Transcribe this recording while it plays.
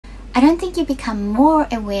I don't think you become more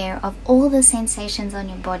aware of all the sensations on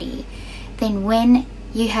your body than when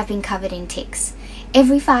you have been covered in ticks.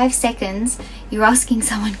 Every 5 seconds, you're asking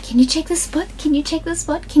someone, can you check this spot? Can you check this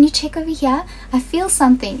spot? Can you check over here? I feel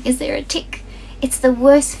something. Is there a tick? It's the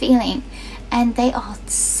worst feeling. And they are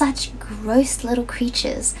such gross little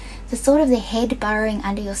creatures. The thought of their head burrowing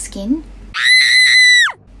under your skin,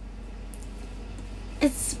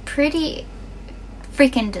 it's pretty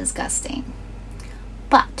freaking disgusting.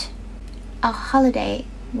 But our holiday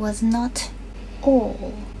was not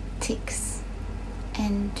all ticks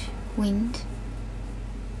and wind.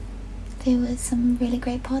 There were some really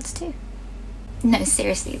great parts too. No,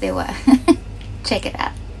 seriously, there were. Check it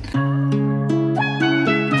out.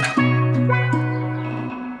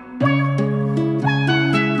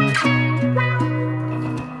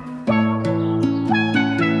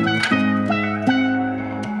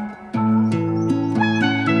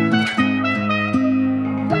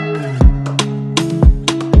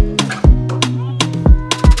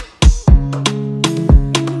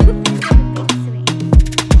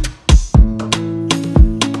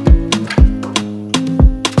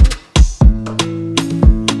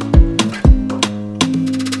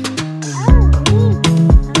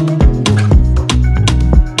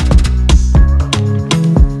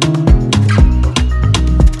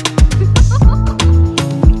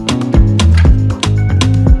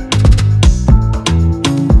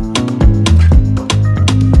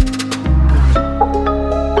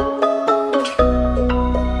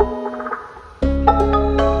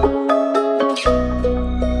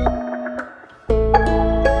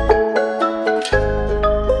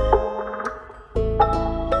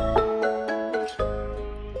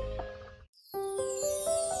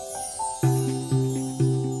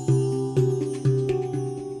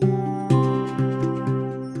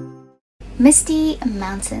 Misty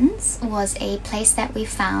Mountains was a place that we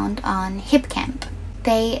found on Hip Camp.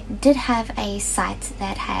 They did have a site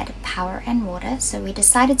that had power and water, so we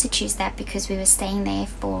decided to choose that because we were staying there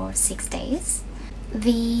for 6 days.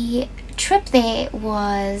 The trip there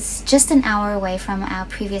was just an hour away from our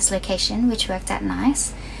previous location, which worked out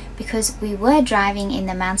nice because we were driving in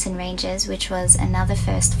the mountain ranges, which was another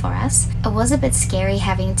first for us. It was a bit scary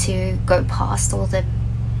having to go past all the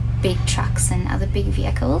big trucks and other big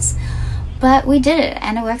vehicles, but we did it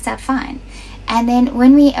and it worked out fine. And then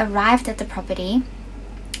when we arrived at the property,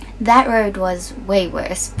 that road was way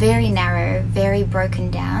worse, very narrow, very broken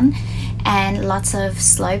down, and lots of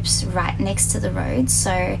slopes right next to the road,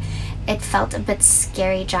 so it felt a bit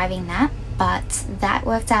scary driving that, but that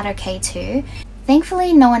worked out okay too.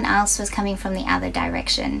 Thankfully no one else was coming from the other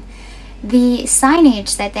direction. The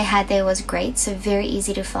signage that they had there was great, so very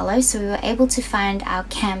easy to follow, so we were able to find our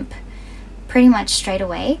camp pretty much straight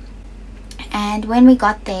away. And when we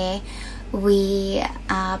got there, we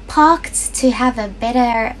parked to have a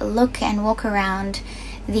better look and walk around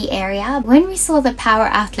the area. When we saw the power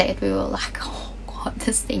outlet, we were like, oh god,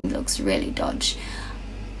 this thing looks really dodgy.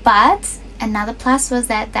 But another plus was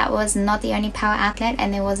that that was not the only power outlet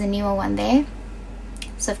and there was a newer one there,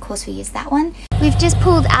 so of course we used that one. We've just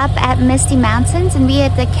pulled up at Misty Mountains and we're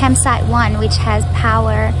at the campsite 1, which has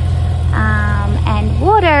power and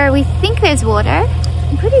water. We think there's water.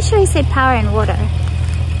 I'm pretty sure he said power and water,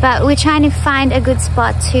 but we're trying to find a good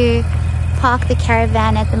spot to park the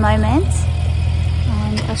caravan at the moment,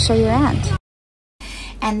 and I'll show you around.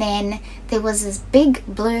 And then there was this big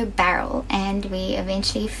blue barrel, and we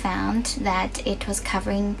eventually found that it was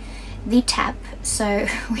covering the tap, so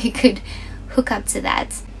we could hook up to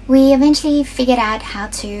that. We eventually figured out how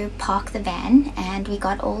to park the van and we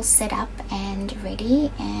got all set up and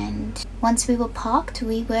ready, and once we were parked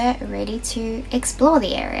we were ready to explore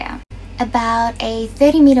the area. About a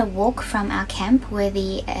 30-meter walk from our camp were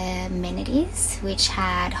the amenities, which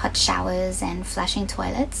had hot showers and flashing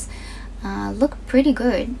toilets. Looked pretty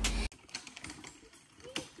good.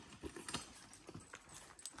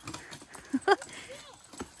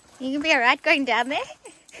 You can be alright going down there?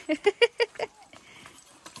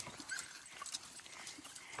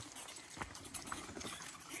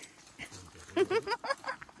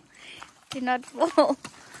 Do not fall.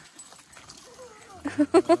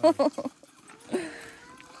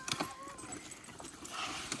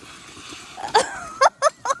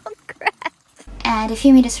 And a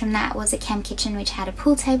few meters from that was a camp kitchen, which had a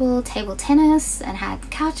pool table, table tennis, it had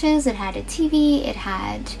couches, it had a TV, it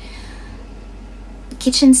had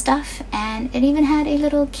kitchen stuff, and it even had a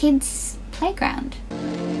little kids playground.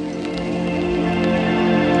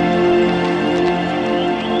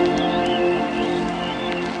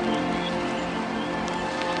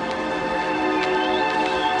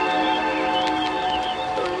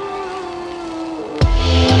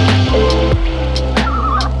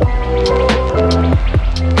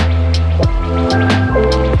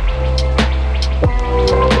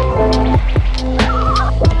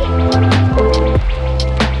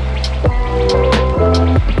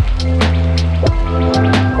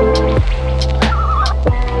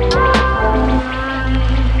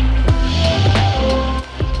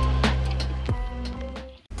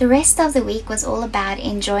 rest of the week was all about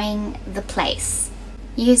enjoying the place,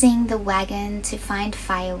 using the wagon to find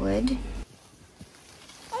firewood.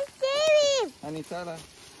 I see it! Anitara.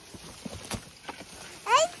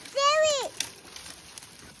 I see it!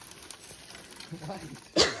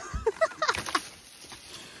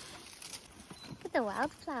 Look at the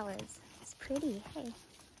wildflowers. It's pretty, hey?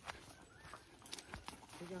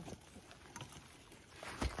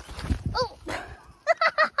 Oh!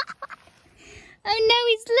 Oh no,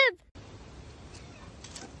 he slipped!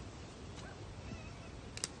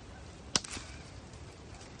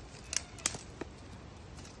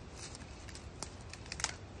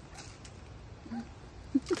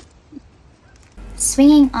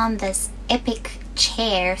 Swinging on this epic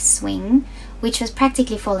chair swing, which was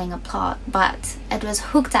practically falling apart, but it was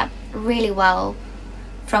hooked up really well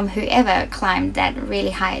from whoever climbed that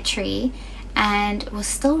really high tree, and was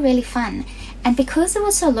still really fun. And because it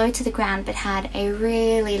was so low to the ground but had a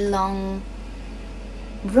really long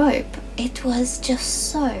rope, it was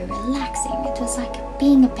just so relaxing. It was like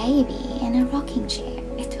being a baby in a rocking chair.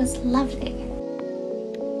 It was lovely.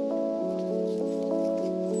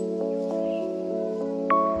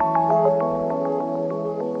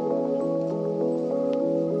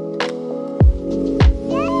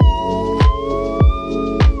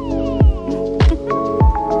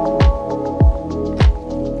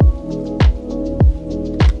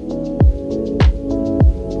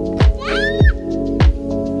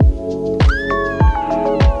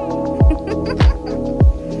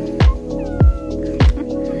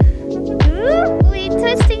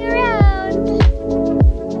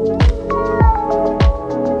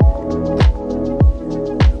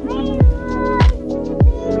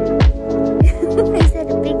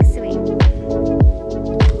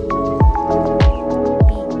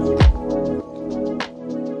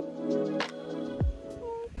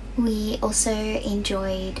 We also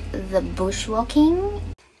enjoyed the bushwalking.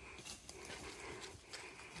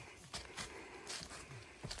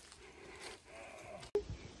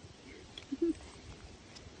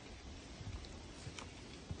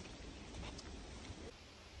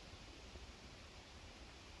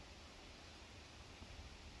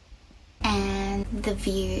 And the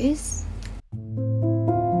views.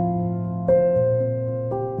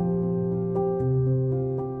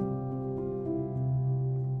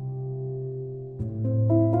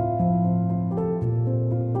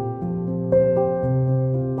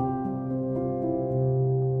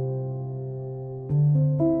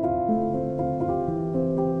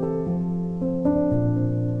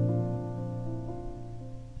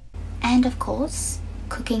 And of course,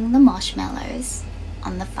 cooking the marshmallows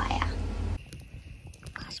on the fire.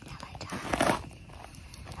 Marshmallow time.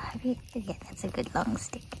 Yeah, that's a good long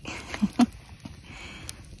stick.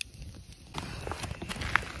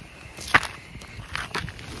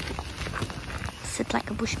 Sit like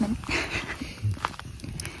a bushman.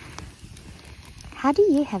 How do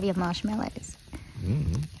you have your marshmallows?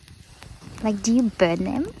 Like, do you burn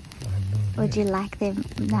them? Or do you like them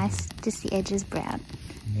nice, just the edges brown?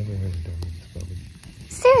 Never really done this probably.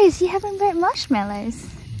 Serious, you haven't burnt marshmallows?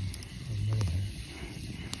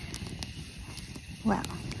 Well,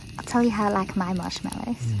 I'll tell you how I like my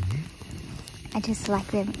marshmallows. I just like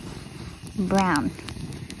them brown,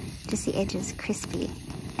 just the edges crispy.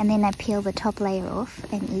 And then I peel the top layer off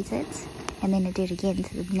and eat it. And then I do it again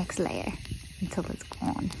to the next layer until it's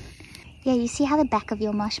gone. Yeah, you see how the back of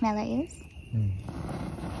your marshmallow is?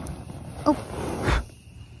 Oh!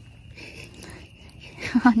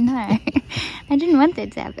 Oh no, I didn't want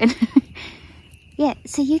that to happen. Yeah,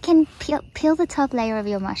 so you can peel the top layer of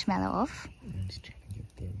your marshmallow off. I'm just trying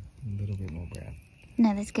to get a little bit more brown.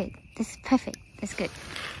 No, that's good. This is perfect. That's good.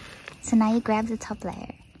 So now you grab the top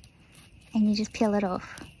layer and you just peel it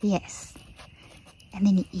off. Yes. And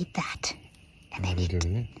then you eat that. And then you do it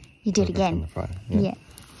again. You do it again. On the fire. Yeah.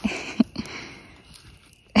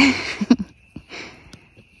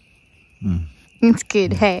 It's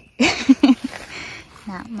good, hey?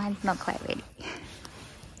 Now, mine's not quite ready.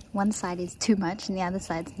 One side is too much and the other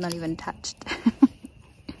side's not even touched.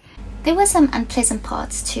 There were some unpleasant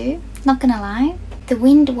parts too, not gonna lie. The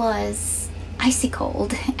wind was icy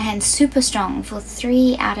cold and super strong for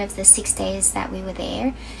 3 out of the 6 days that we were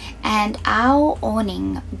there, and our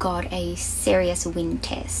awning got a serious wind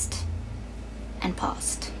test and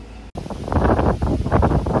passed.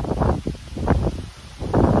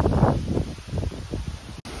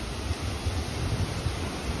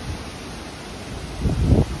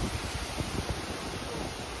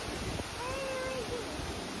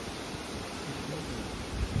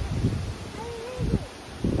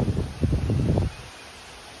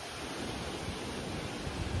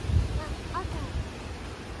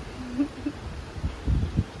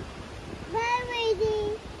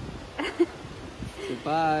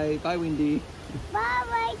 Bye. Bye, Windy. Bye,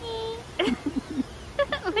 Mikey.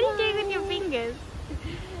 What are you doing with your fingers?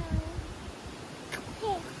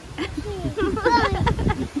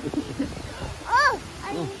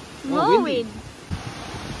 More wind.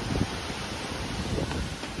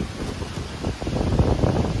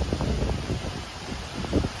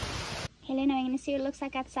 Helena, we're going to see what it looks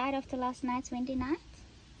like outside after last night's windy night.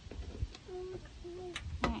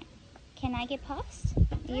 Alright, can I get past?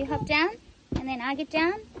 You hop down, and then I get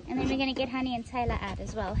down, and then we're going to get Honey and Taylor out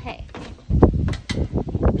as well, hey.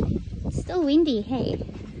 It's still windy, hey.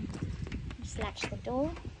 Just latch the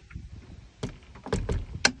door.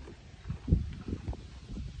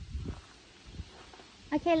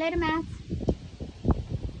 Okay, let him out.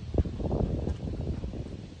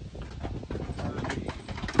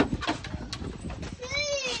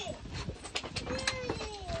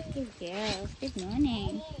 Good girls, good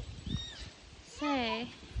morning. So,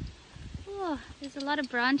 oh, there's a lot of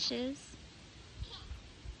branches.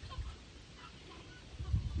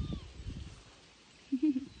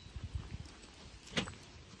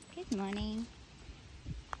 Good morning.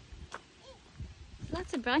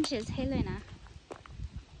 Lots of branches, hey Luna.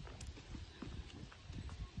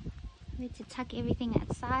 We need to tuck everything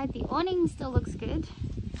outside. The awning still looks good.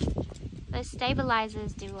 Those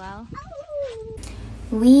stabilizers do well.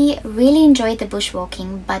 We really enjoyed the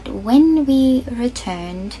bushwalking, but when we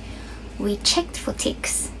returned, we checked for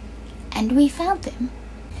ticks and we found them.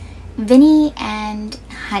 Vinny and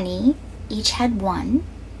Honey each had 1,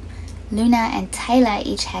 Luna and Taylor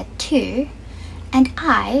each had 2, and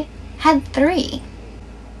I had 3.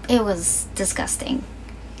 It was disgusting.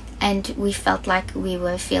 And we felt like we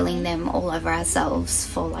were feeling them all over ourselves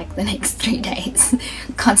for like the next 3 days,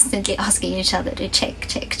 constantly asking each other to check.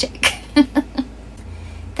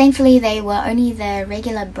 Thankfully, they were only the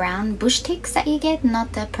regular brown bush ticks that you get,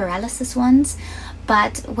 not the paralysis ones.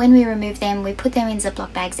 But when we removed them, we put them in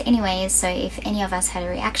Ziploc bags anyways, so if any of us had a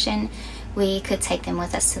reaction, we could take them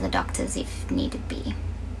with us to the doctors if needed be.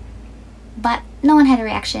 But no one had a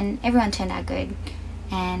reaction, everyone turned out good,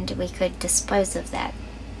 and we could dispose of that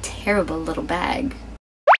terrible little bag.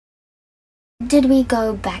 Did we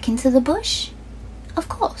go back into the bush? Of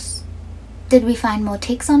course. Did we find more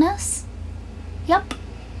ticks on us? Yup.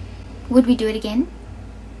 Would we do it again?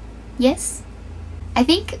 Yes. I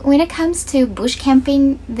think when it comes to bush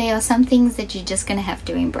camping, there are some things that you're just gonna have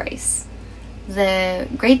to embrace. The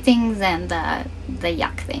great things and the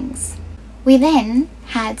yuck things. We then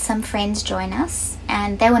had some friends join us,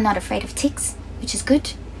 and they were not afraid of ticks, which is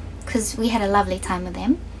good, because we had a lovely time with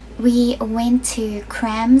them. We went to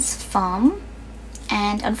Cram's farm,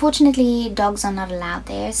 and unfortunately dogs are not allowed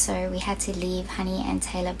there, so we had to leave Honey and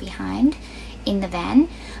Taylor behind in the van.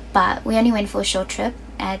 But we only went for a short trip.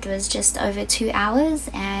 It was just over 2 hours,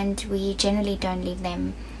 and we generally don't leave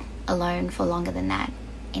them alone for longer than that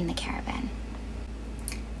in the caravan.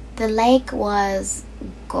 The lake was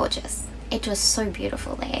gorgeous. It was so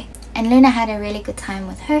beautiful there, and Luna had a really good time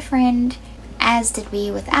with her friend, as did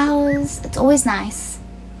we with ours. It's always nice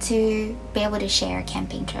to be able to share a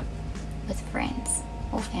camping trip with friends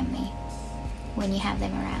or family when you have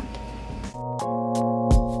them around.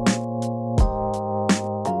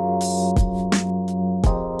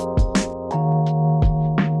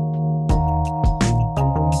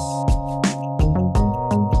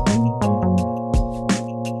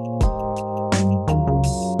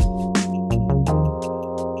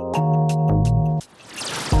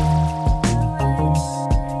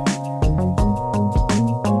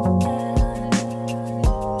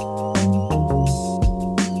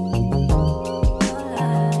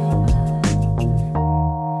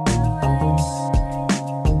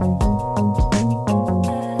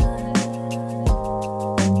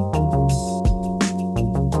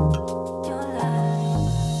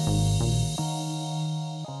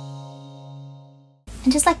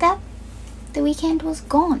 And just like that, the weekend was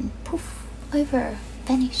gone. Poof, over,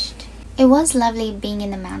 vanished. It was lovely being in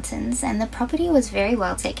the mountains, and the property was very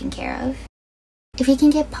well taken care of. If you can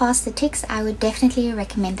get past the ticks, I would definitely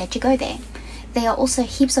recommend that you go there. There are also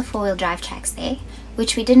heaps of 4-wheel drive tracks there,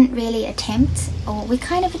 which we didn't really attempt, or we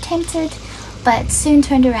kind of attempted, but soon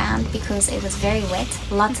turned around because it was very wet,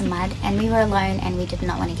 lots of mud, and we were alone and we did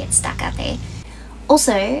not want to get stuck out there.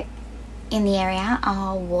 Also, in the area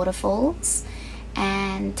are waterfalls,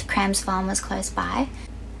 and Cram's farm was close by,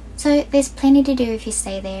 so there's plenty to do if you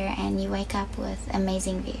stay there and you wake up with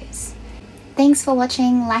amazing views. Thanks for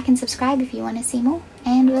watching. Like and subscribe if you want to see more,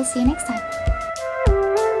 and we'll see you next time.